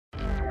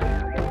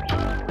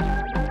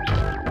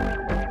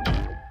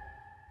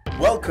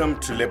Welcome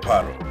to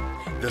Lepharo,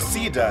 the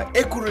CEDA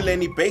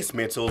Ekurhuleni Base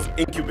Metals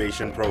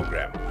Incubation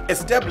Program.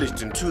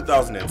 Established in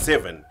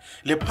 2007,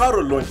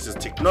 Lepharo launched its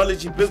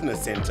Technology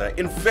Business Center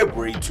in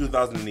February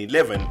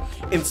 2011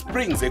 in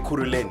Springs,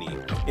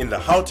 Ekurhuleni, in the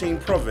Gauteng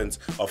province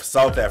of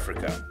South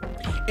Africa.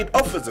 It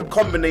offers a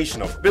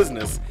combination of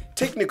business,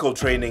 technical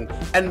training,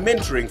 and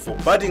mentoring for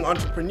budding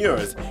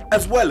entrepreneurs,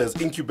 as well as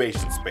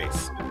incubation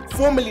space.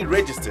 Formally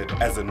registered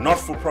as a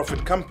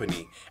not-for-profit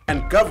company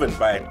and governed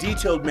by a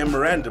detailed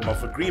memorandum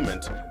of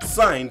agreement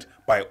signed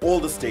by all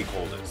the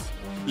stakeholders.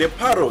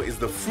 Lepharo is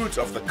the fruit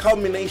of the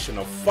culmination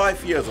of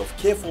 5 years of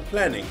careful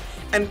planning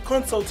and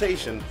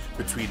consultation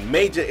between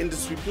major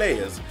industry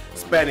players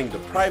spanning the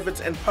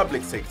private and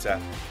public sector,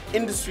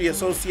 industry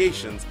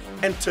associations,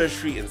 and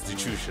tertiary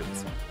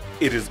institutions.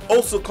 It is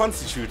also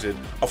constituted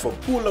of a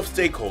pool of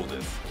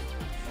stakeholders: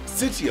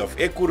 City of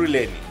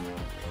Ekurhuleni,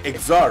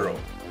 Exaro,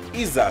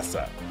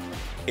 Izasa,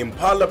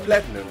 Impala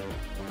Platinum,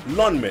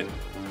 Lonmin,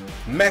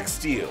 Max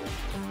Steel,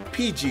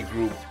 PG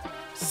Group,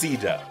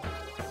 CEDA.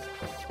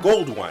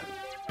 Gold One,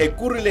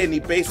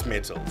 Ekurhuleni Base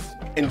Metals,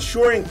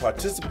 ensuring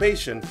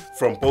participation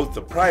from both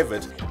the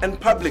private and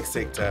public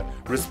sector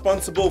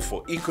responsible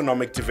for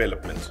economic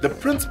development. The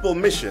principal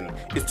mission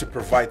is to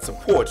provide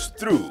support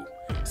through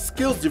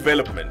skills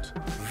development,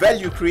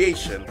 value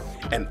creation,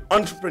 and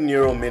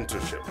entrepreneurial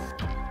mentorship.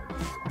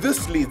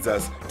 This leads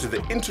us to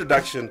the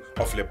introduction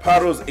of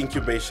Lepharo's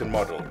incubation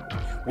model,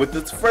 with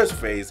its first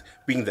phase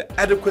being the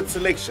adequate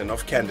selection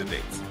of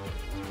candidates.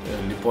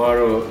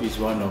 Lepharo is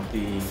one of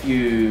the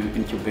few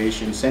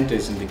incubation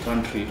centers in the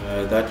country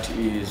that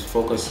is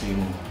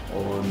focusing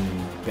on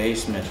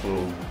base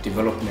metal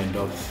development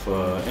of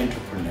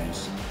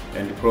entrepreneurs,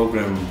 and the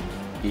program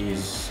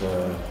is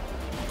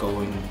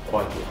going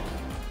quite well.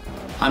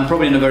 I'm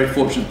probably in a very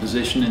fortunate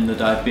position in that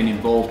I've been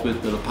involved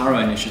with the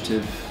Lepharo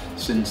initiative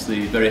since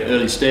the very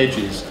early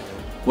stages.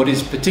 What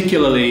is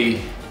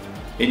particularly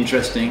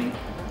interesting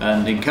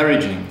and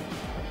encouraging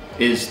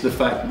is the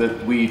fact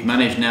that we've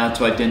managed now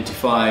to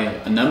identify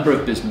a number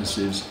of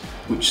businesses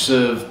which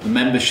serve the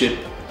membership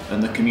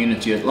and the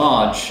community at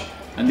large.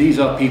 And these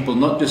are people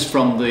not just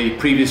from the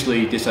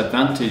previously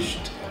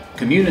disadvantaged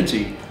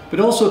community,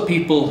 but also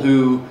people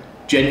who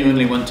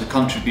genuinely want to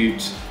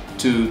contribute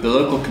to the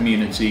local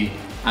community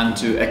and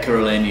to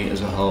Ekurhuleni as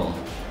a whole.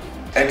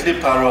 At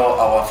Lepharo,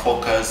 our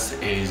focus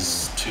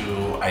is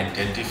to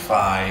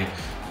identify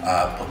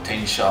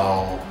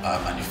potential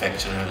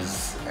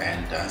manufacturers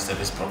and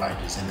service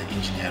providers in the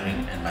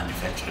engineering and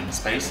manufacturing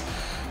space.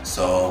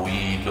 So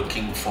we're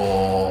looking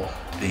for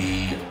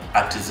the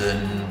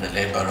artisan, the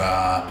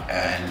laborer,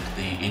 and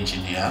the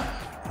engineer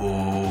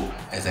who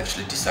has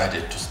actually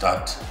decided to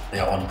start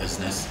their own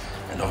business.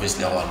 And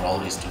obviously our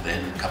role is to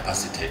then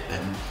capacitate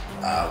them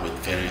with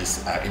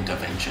various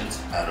interventions,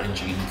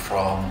 ranging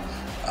from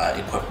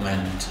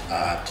equipment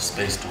to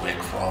space to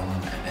work from,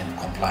 and then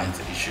compliance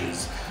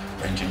issues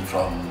ranging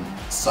from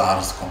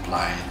SARS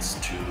compliance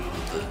to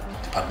the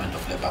Department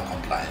of Labour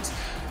compliance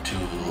to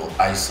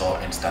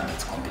ISO and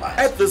standards compliance.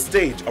 At this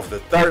stage of the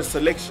thorough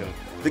selection,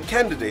 the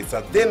candidates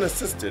are then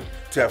assisted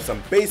to have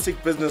some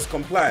basic business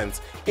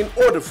compliance in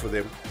order for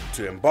them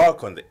to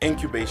embark on the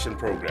incubation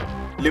program.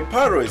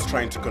 Lepharo is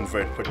trying to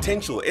convert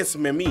potential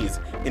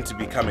SMMEs into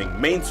becoming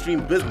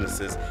mainstream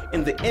businesses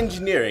in the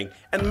engineering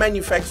and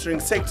manufacturing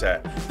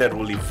sector that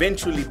will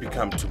eventually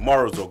become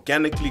tomorrow's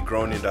organically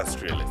grown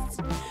industrialists.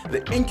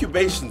 The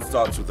incubation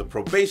starts with a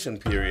probation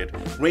period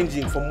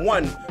ranging from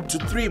 1 to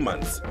 3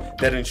 months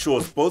that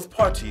ensures both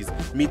parties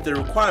meet the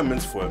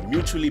requirements for a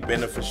mutually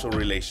beneficial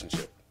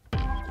relationship.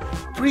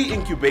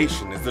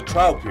 Pre-incubation is the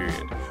trial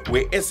period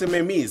where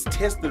SMMEs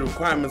test the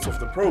requirements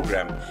of the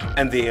program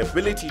and their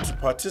ability to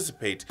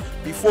participate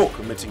before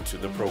committing to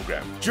the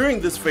program. During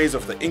this phase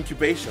of the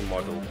incubation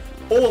model,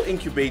 all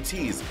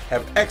incubatees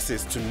have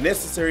access to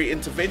necessary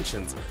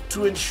interventions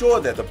to ensure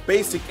that the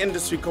basic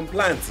industry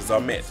compliances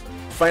are met: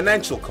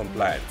 financial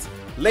compliance,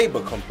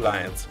 labor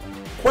compliance,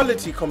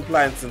 quality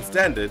compliance and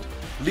standard,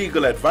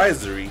 legal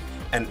advisory,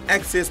 and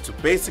access to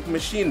basic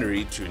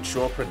machinery to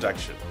ensure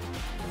production.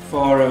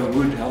 Lepharo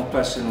would help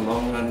us in the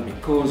long run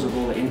because of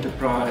all the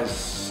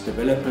enterprise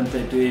development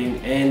they're doing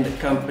and the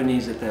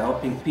companies that they're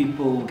helping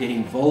people get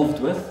involved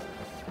with.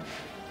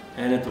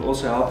 And it will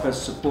also help us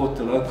support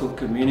the local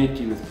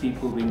community with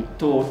people being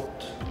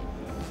taught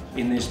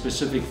in their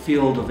specific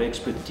field of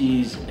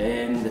expertise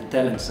and the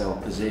talents they'll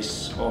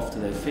possess after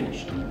they're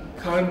finished.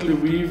 Currently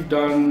we've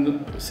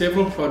done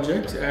several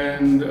projects,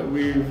 and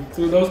we've,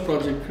 through those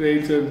projects,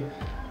 created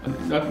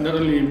not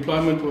only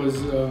employment was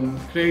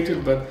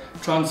created, but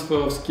transfer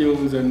of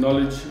skills and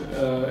knowledge,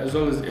 as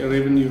well as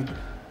revenue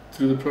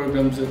through the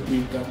programs that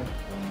we've done.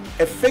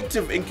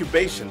 Effective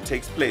incubation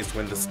takes place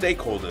when the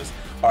stakeholders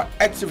are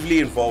actively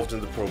involved in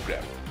the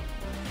program.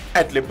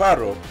 At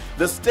Lepharo,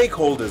 the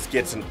stakeholders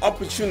get an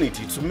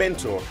opportunity to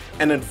mentor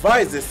and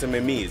advise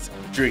SMMEs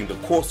during the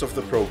course of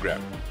the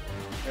program.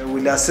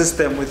 We'll assist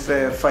them with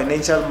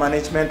financial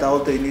management, how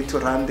they need to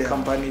run the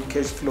company,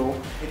 cash flow.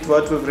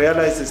 What we've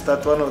realized is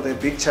that one of the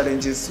big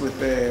challenges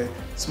with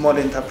small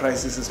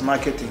enterprises is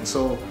marketing.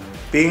 So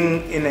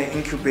Being in an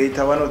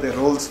incubator, one of the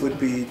roles would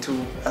be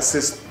to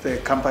assist the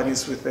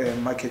companies with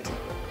marketing.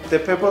 The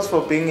purpose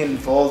for being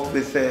involved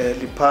with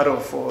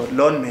Lepharo for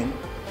loanmen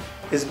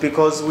is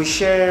because we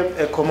share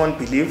a common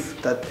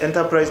belief that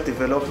enterprise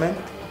development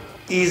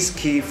is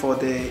key for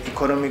the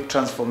economic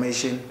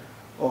transformation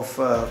of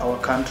our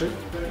country.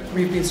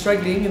 We've been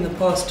struggling in the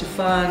past to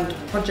find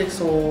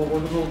projects or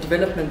little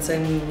developments,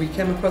 and we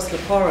came across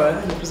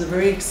Lepharo, and it was a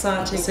very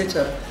exciting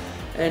setup,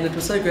 and it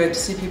was so great to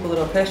see people that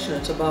are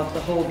passionate about the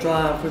whole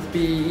drive with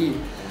BEE.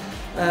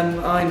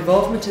 Our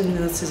involvement in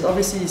this is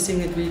obviously seeing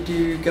that we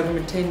do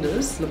government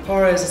tenders.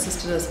 Lepharo has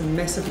assisted us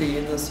massively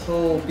in this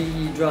whole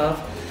BEE drive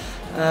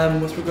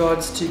with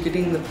regards to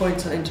getting the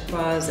points on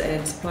enterprise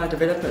and supply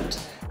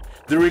development.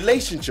 The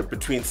relationship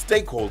between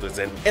stakeholders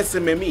and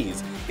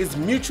SMMEs is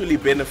mutually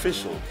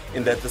beneficial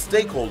in that the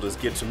stakeholders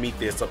get to meet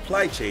their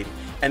supply chain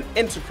and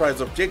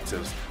enterprise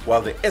objectives,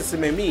 while the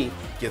SMME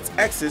gets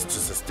access to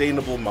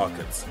sustainable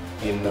markets.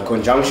 In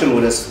conjunction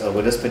with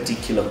this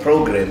particular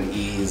program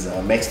is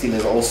Maxsteel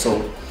has also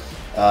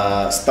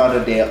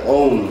started their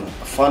own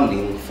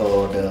funding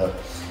for the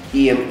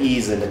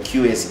EMEs and the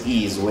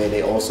QSEs, where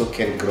they also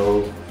can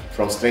grow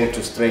from strength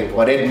to strength.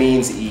 What that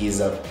means is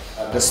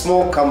the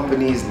small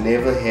companies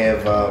never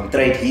have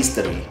trade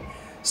history.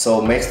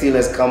 So Maxsteel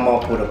has come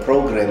up with a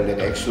program that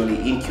actually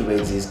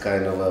incubates these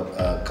kind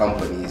of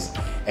companies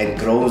and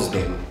grows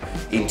them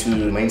into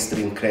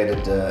mainstream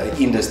credit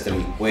industry,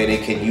 where they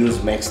can use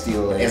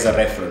Maxsteel as a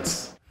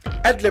reference.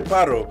 At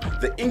Lepharo,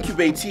 the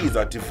incubatees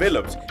are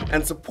developed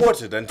and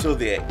supported until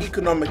they are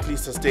economically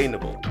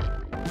sustainable.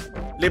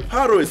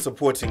 Lepharo is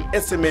supporting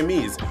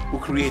SMMEs who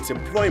create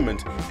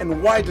employment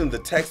and widen the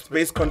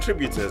tax-based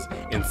contributors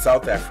in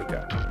South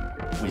Africa.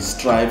 We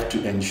strive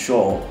to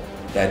ensure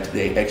that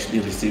they actually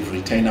receive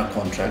retainer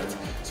contracts.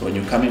 So when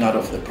you're coming out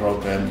of the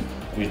program,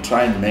 we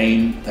try and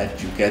main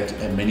that you get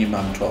a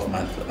minimum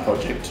 12-month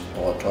project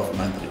or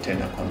 12-month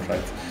retainer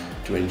contract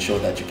to ensure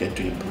that you get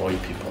to employ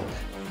people.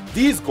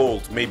 These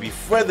goals may be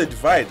further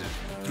divided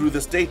through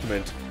the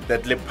statement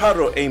that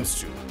Lepharo aims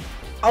to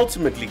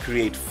ultimately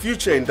create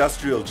future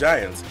industrial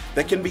giants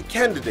that can be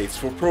candidates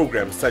for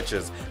programs such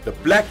as the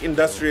Black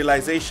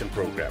Industrialization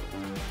Program,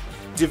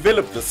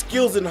 develop the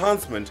skills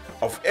enhancement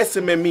of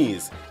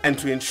SMMEs, and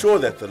to ensure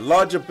that the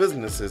larger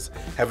businesses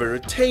have a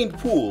retained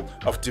pool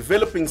of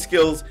developing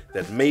skills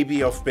that may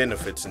be of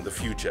benefit in the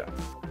future.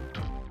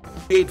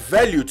 Create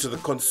value to the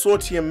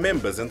consortium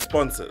members and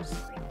sponsors.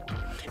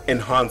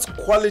 Enhance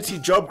quality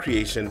job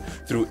creation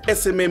through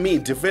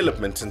SMME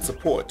development and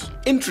support.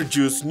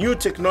 Introduce new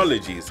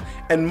technologies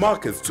and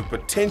markets to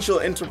potential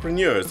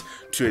entrepreneurs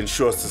to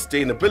ensure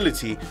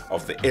sustainability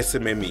of the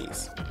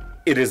SMMEs.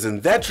 It is in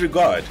that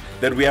regard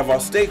that we have our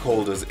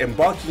stakeholders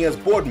embarking as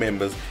board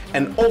members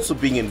and also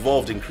being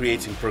involved in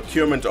creating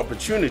procurement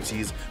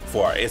opportunities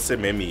for our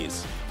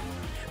SMMEs.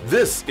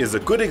 This is a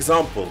good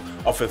example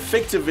of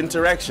effective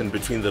interaction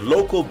between the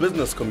local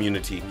business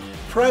community,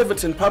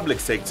 private and public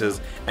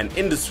sectors, and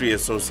industry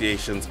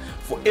associations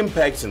for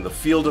impact in the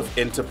field of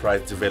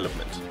enterprise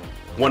development.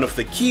 One of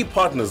the key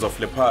partners of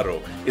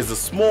Lepharo is the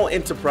Small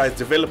Enterprise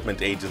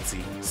Development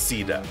Agency,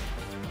 SEDA.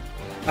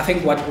 I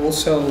think what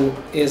also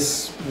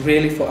is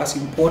really for us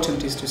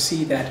important is to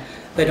see that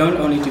they don't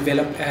only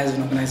develop as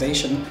an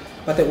organization,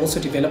 but they also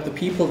develop the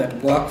people that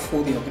work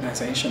for the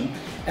organization.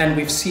 And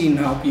we've seen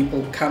how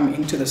people come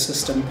into the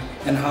system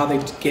and how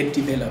they get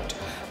developed.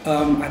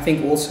 I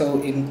think also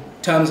in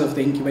terms of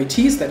the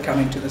incubatees that come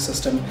into the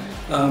system,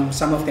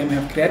 some of them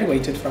have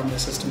graduated from the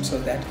system, so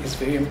that is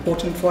very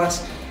important for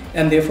us.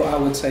 And therefore I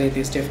would say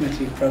there's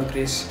definitely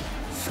progress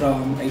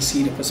from a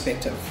SEDA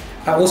perspective.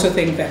 I also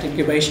think that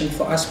incubation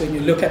for us, when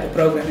you look at the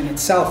program in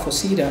itself for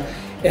SEDA,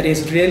 it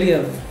is really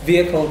a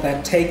vehicle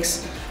that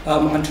takes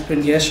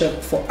entrepreneurship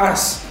for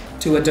us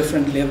to a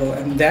different level,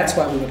 and that's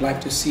why we would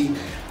like to see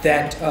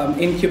that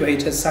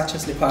incubators such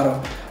as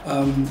Lepharo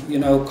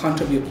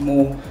contribute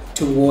more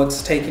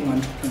towards taking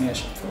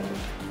entrepreneurship forward.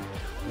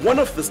 One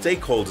of the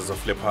stakeholders of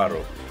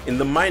Lepharo in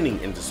the mining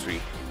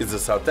industry is the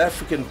South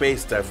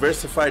African-based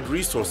Diversified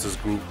Resources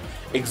Group,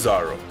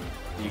 Exaro.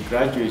 The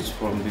graduates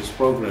from this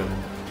program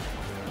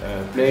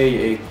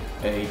play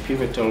a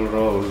pivotal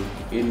role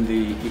in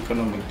the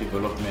economic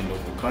development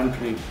of the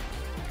country.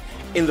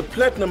 In the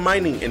platinum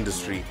mining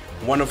industry,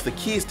 one of the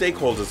key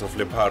stakeholders of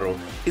Lepharo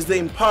is the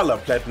Impala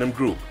Platinum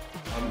Group.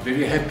 I'm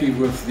very happy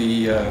with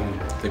the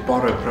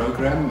Lepharo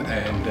program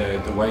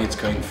and the way it's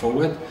going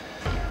forward.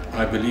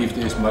 I believe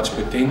there's much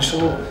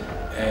potential,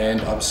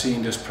 and I'm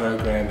seeing this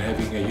program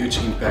having a huge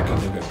impact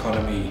in the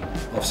economy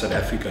of South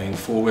Africa going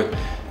forward,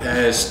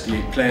 as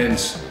the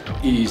plans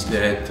is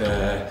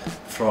that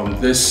from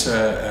this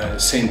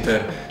center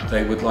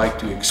they would like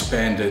to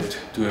expand it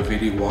to a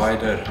very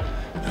wider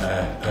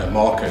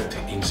market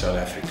in South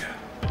Africa.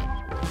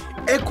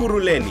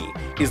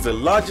 Ekurhuleni is the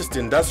largest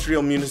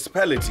industrial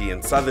municipality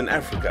in southern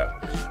Africa,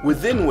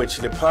 within which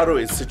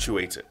Lepharo is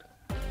situated.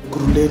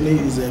 Ekurhuleni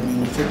is a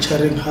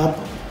manufacturing hub,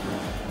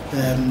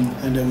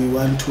 and we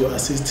want to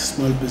assist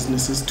small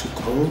businesses to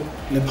grow.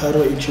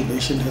 Lepharo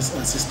incubation has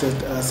assisted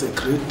us a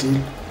great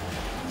deal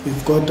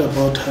We've got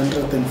about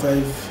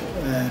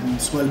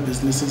 105 small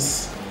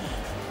businesses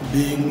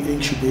being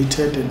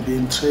incubated and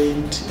being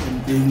trained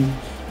and being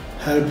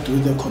helped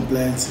with the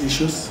compliance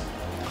issues.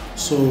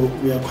 So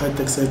we are quite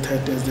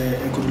excited as the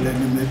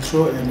Ekurhuleni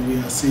Metro, and we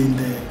are seeing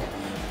the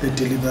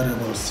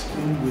deliverables.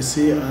 We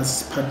see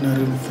us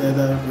partnering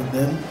further with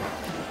them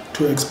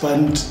to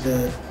expand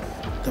the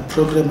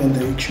program and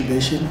the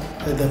incubation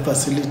at the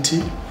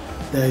facility.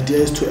 The idea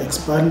is to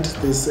expand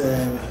this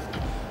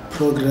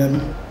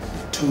program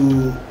to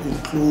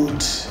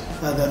include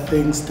other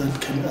things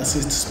that can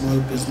assist small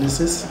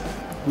businesses.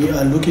 We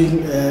are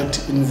looking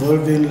at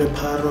involving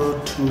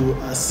Lepharo to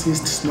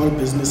assist small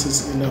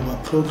businesses in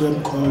our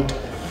program called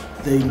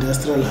the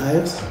Industrial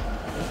Hives.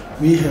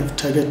 We have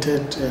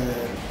targeted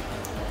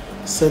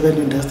 7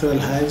 industrial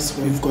hives.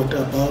 We've got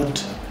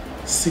about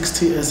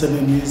 60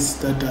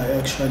 SMMEs that are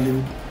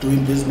actually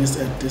doing business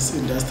at these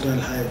industrial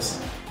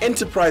hives.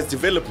 Enterprise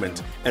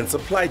development and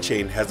supply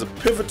chain has a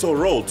pivotal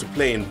role to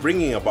play in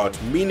bringing about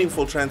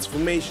meaningful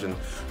transformation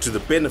to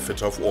the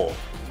benefit of all.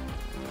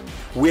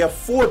 We have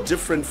 4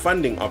 different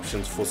funding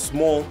options for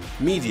small,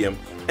 medium,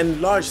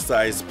 and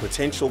large-sized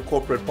potential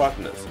corporate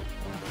partners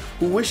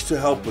who wish to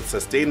help with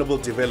sustainable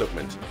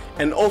development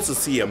and also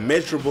see a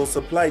measurable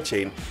supply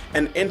chain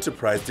and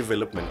enterprise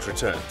development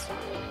returns.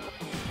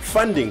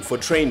 Funding for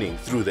training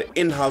through the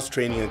in-house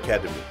training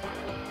academy.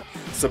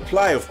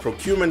 Supply of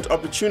procurement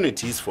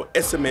opportunities for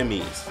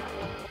SMMEs.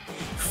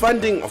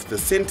 Funding of the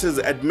center's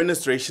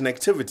administration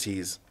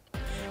activities,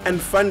 and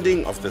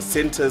funding of the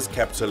center's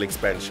capital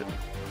expansion.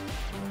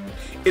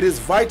 It is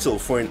vital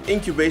for an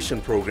incubation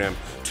program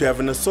to have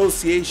an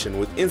association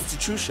with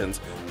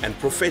institutions and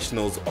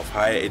professionals of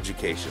higher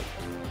education.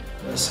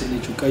 As an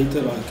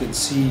educator, I can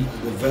see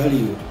the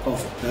value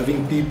of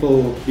having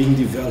people being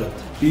developed.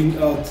 Being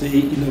out there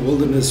in the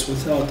wilderness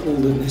without all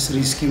the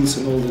necessary skills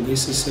and all the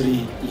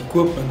necessary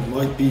equipment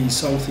might be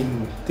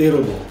something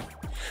terrible.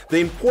 The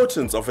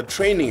importance of a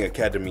training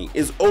academy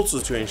is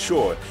also to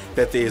ensure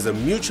that there is a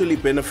mutually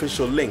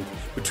beneficial link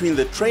between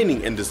the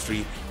training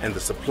industry and the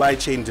supply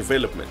chain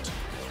development,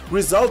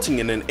 resulting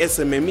in an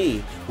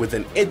SMME with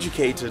an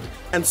educated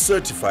and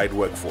certified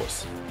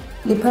workforce.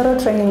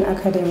 Lepharo Training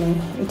Academy,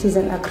 it is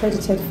an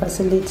accredited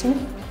facility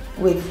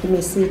with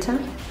MESITA,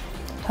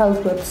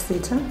 Health Web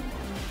SITA,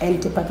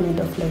 and Department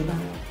of Labor.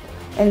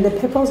 And the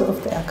purpose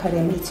of the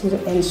academy is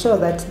to ensure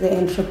that the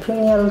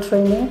entrepreneurial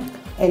training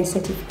and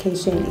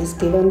certification is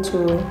given to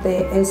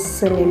the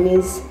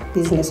SMMEs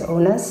business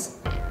owners,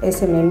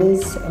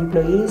 SMMEs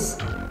employees,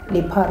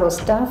 Lepharo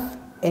staff,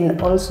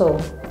 and also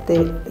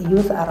the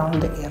youth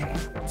around the area.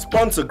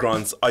 Sponsor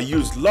grants are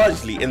used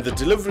largely in the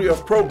delivery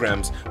of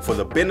programs for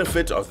the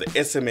benefit of the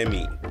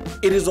SMME.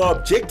 It is our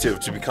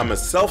objective to become a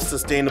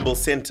self-sustainable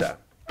center.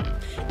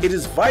 It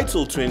is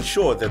vital to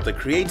ensure that the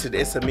created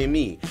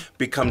SMME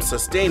becomes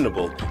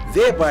sustainable,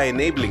 thereby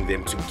enabling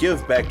them to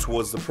give back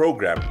towards the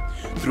program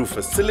through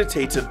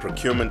facilitated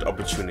procurement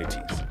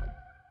opportunities.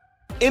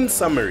 In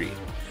summary,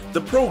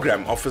 the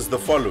program offers the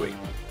following: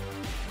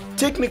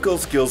 technical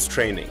skills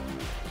training,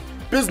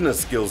 business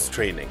skills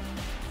training,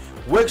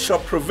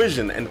 workshop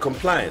provision and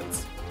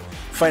compliance,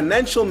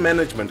 financial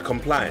management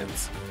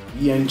compliance.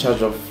 We are in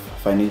charge of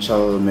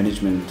financial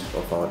management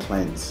of our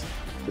clients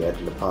here at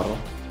Lepharo.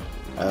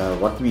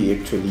 What we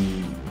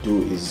actually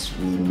do is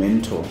we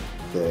mentor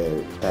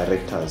the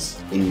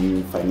directors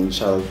in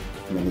financial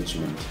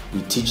management.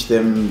 We teach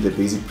them the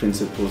basic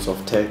principles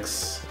of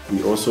tax.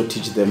 We also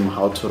teach them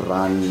how to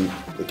run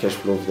the cash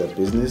flow of their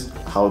business,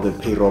 how the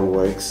payroll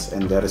works,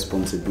 and their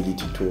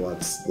responsibility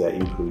towards their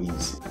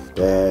employees.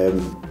 The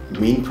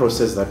main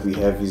process that we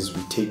have is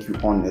we take you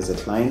on as a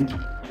client,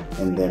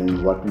 and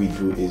then what we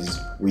do is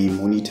we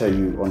monitor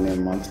you on a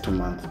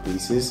month-to-month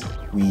basis.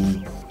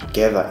 We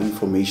gather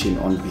information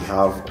on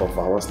behalf of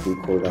our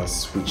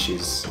stakeholders, which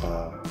is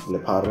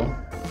Lepharo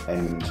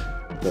and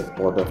the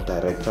board of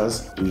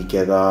directors. We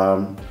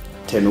gather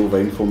turnover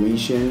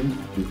information,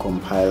 we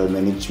compile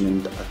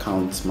management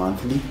accounts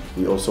monthly.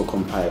 We also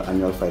compile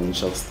annual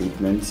financial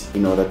statements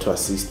in order to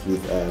assist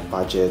with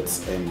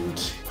budgets and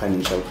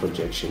financial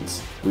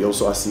projections. We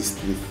also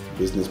assist with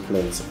business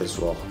plans as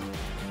well.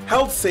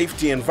 Health,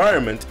 safety,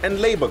 environment,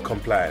 and labor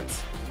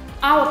compliance.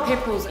 Our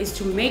purpose is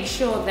to make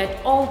sure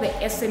that all the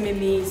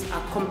SMMEs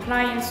are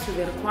compliant to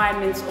the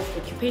requirements of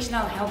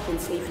Occupational Health and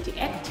Safety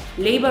Act,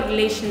 Labor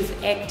Relations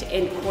Act,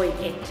 and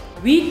COID Act.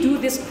 We do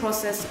this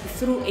process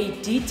through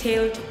a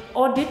detailed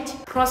audit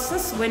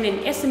process when an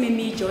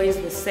SMME joins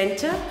the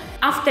center.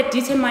 After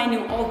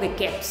determining all the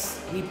gaps,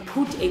 we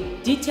put a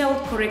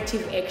detailed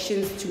corrective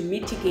actions to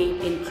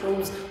mitigate and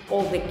close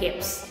all the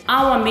gaps.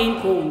 Our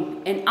main goal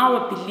and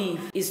our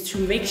belief is to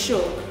make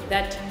sure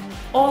that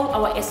all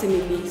our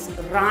SMMEs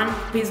run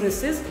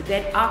businesses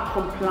that are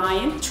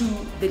compliant to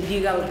the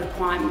legal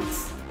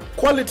requirements.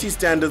 Quality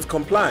standards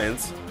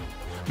compliance,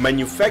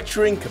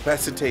 manufacturing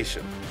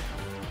capacitation,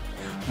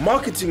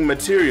 marketing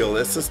material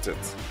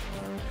assistance,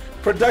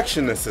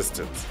 production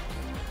assistance,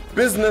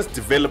 Business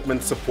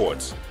Development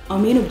Support. Our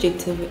main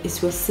objective is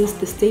to assist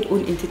the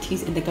state-owned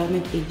entities and the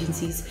government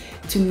agencies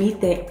to meet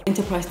their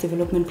enterprise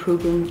development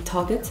program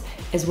targets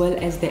as well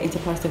as their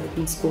enterprise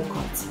development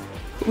scorecards.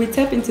 We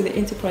tap into the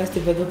enterprise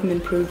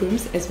development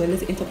programs as well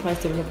as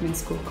enterprise development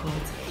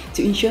scorecards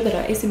to ensure that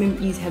our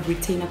SMMEs have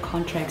retainer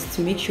contracts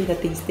to make sure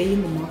that they stay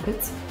in the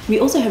markets.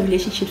 We also have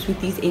relationships with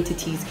these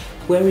entities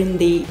wherein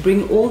they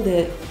bring all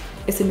the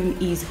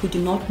SMMEs who do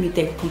not meet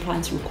their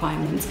compliance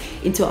requirements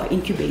into our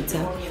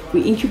incubator.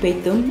 We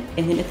incubate them,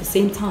 and then at the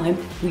same time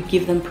we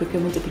give them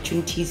procurement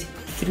opportunities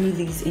through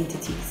these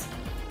entities.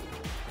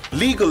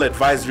 Legal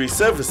advisory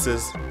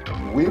services.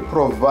 We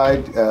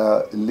provide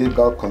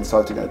legal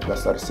consulting and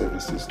advisory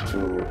services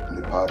to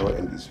Lepharo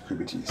and its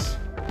incubatees.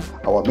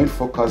 Our main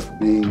focus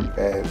being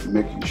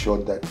making sure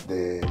that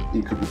the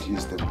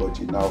incubatees have got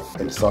enough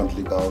and sound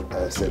legal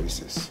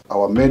services.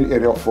 Our main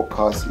area of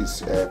focus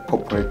is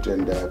corporate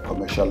and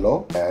commercial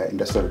law,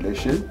 industrial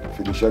relations,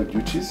 fiduciary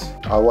duties.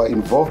 Our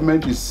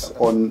involvement is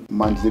on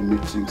monthly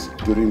meetings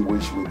during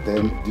which we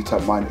then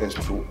determine as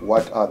to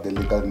what are the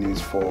legal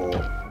needs for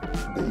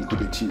the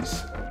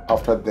incubatees.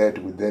 After that,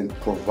 we then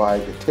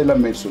provide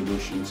tailor-made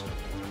solutions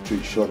to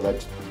ensure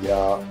that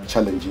their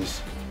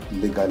challenges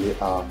legally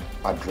are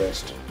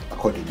addressed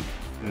accordingly.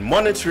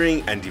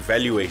 Monitoring and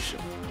evaluation.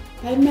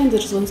 Admin is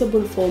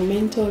responsible for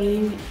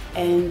mentoring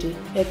and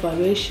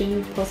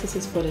evaluation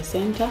processes for the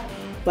center.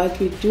 What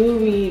we do,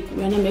 we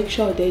want to make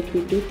sure that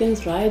we do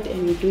things right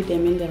and we do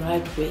them in the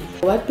right way.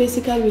 What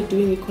basically we're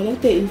doing, we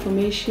collect the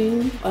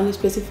information on the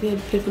specific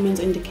performance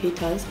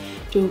indicators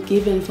to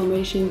give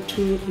information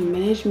to the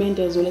management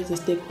as well as the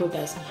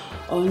stakeholders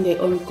on the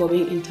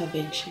ongoing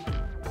intervention.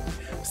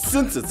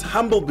 Since its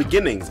humble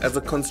beginnings as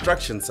a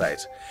construction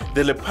site,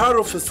 the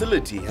Lepharo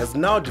facility has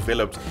now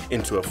developed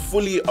into a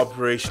fully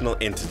operational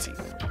entity.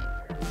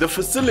 The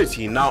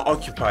facility now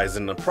occupies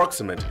an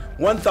approximate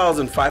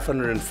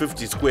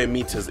 1,550 square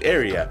meters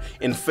area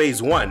in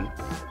Phase 1,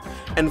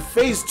 and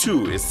Phase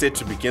 2 is set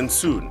to begin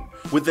soon,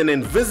 with an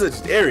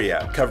envisaged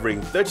area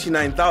covering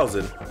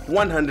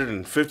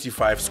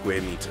 39,155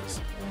 square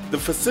meters. The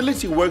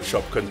facility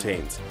workshop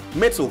contains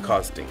metal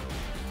casting,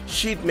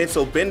 sheet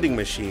metal bending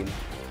machine,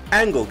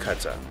 angle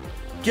cutter,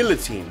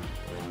 guillotine,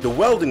 the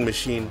welding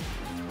machine,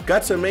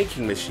 gutter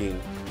making machine,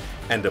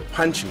 and a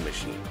punching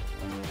machine.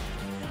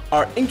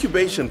 Our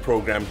incubation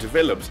program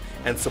develops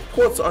and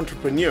supports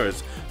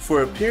entrepreneurs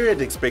for a period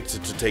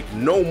expected to take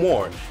no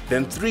more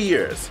than 3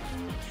 years.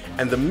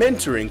 And the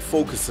mentoring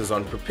focuses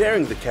on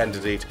preparing the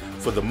candidate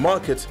for the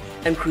market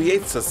and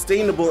creates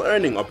sustainable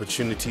earning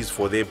opportunities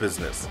for their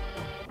business.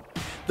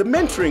 The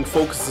mentoring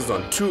focuses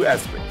on 2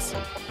 aspects: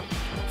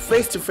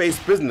 face-to-face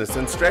business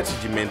and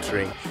strategy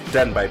mentoring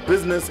done by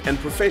business and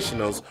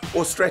professionals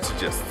or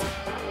strategists,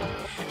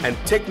 and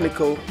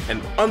technical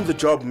and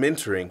on-the-job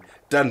mentoring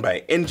done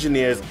by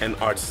engineers and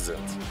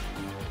artisans.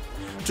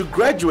 To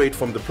graduate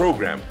from the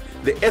program,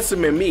 the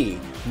SMME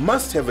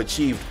must have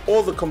achieved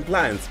all the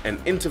compliance and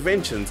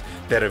interventions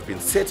that have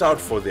been set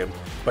out for them,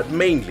 but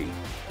mainly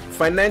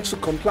financial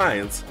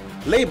compliance,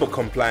 labor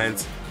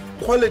compliance,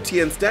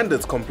 quality and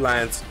standards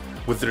compliance,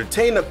 with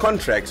retainer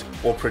contract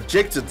or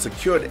projected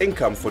secured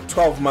income for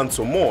 12 months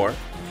or more,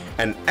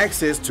 and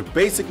access to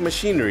basic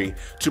machinery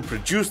to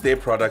produce their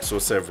products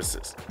or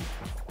services.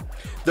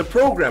 The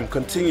program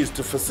continues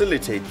to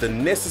facilitate the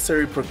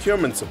necessary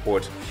procurement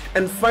support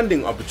and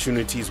funding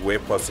opportunities where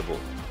possible.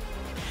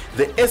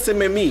 The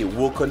SMME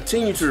will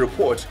continue to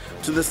report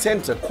to the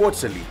center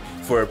quarterly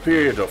for a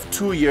period of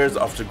 2 years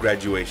after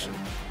graduation.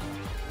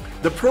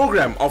 The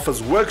program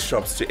offers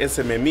workshops to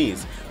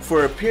SMMEs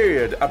for a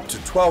period up to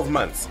 12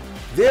 months.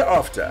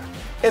 Thereafter,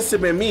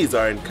 SMMEs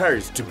are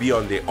encouraged to be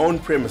on their own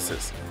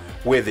premises,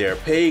 where they are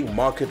paying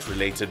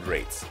market-related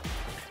rates.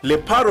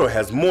 Lepharo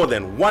has more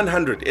than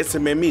 100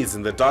 SMMEs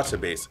in the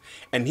database,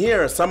 and here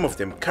are some of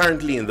them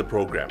currently in the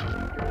program.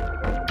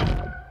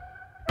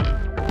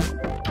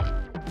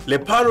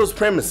 Lepharo's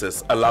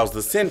premises allows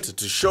the center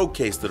to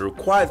showcase the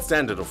required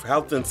standard of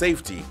health and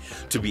safety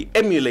to be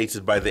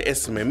emulated by the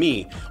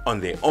SMME on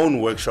their own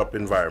workshop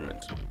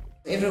environment.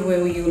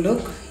 Everywhere you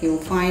look, you'll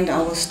find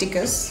our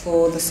stickers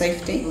for the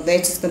safety.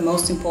 That's the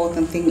most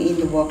important thing in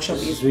the workshop.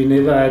 We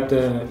never had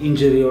an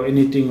injury or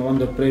anything on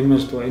the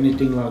premise or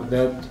anything like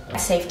that.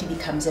 Safety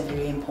becomes a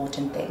very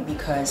important thing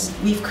because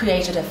we've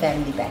created a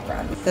family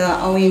background.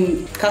 Our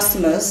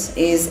customers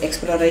is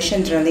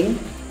exploration drilling,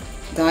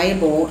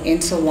 Diabo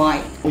and so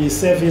wide. We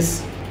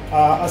service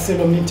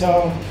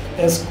Accelerometer,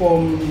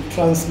 Eskom,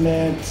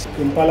 Transnet,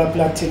 Impala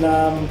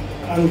Platinum,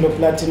 Anglo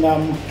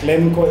Platinum,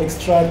 Glencore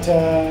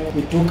Extractor.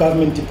 We do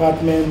government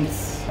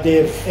departments.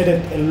 They've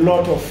added a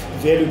lot of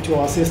value to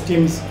our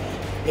systems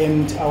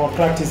and our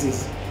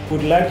practices.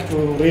 We'd like to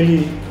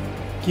really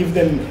give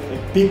them a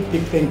big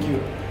thank you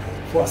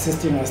for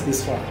assisting us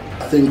this far.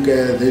 I think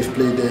they've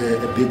played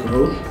a big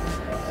role.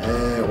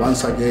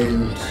 Once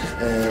again,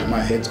 my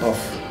hat's off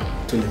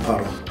to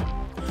Lepharo.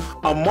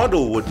 Our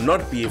model would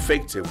not be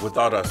effective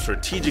without our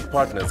strategic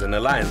partners and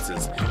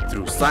alliances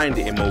through signed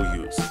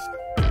MOUs.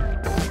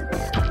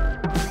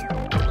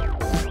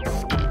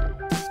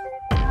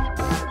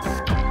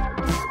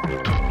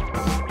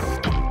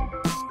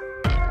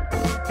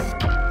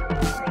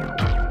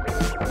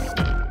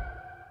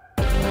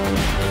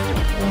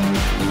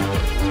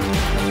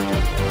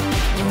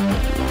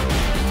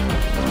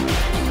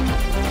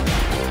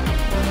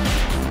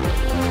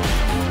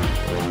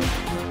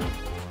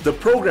 The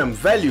program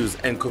values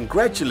and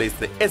congratulates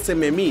the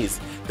SMMEs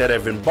that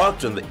have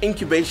embarked on the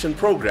incubation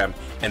program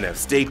and have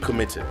stayed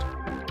committed.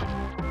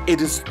 It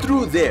is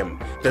through them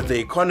that the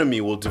economy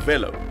will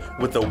develop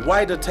with the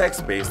wider tax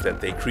base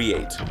that they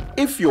create.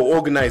 If your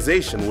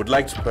organization would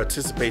like to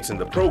participate in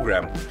the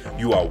program,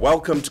 you are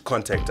welcome to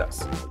contact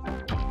us.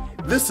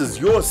 This is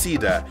your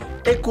SEDA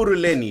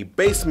Ekurhuleni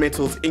Base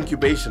Metals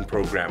Incubation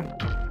Program.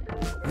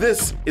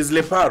 This is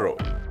Lepharo,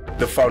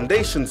 the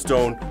foundation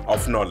stone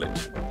of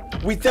knowledge.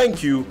 We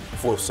thank you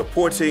for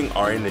supporting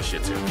our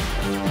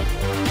initiative.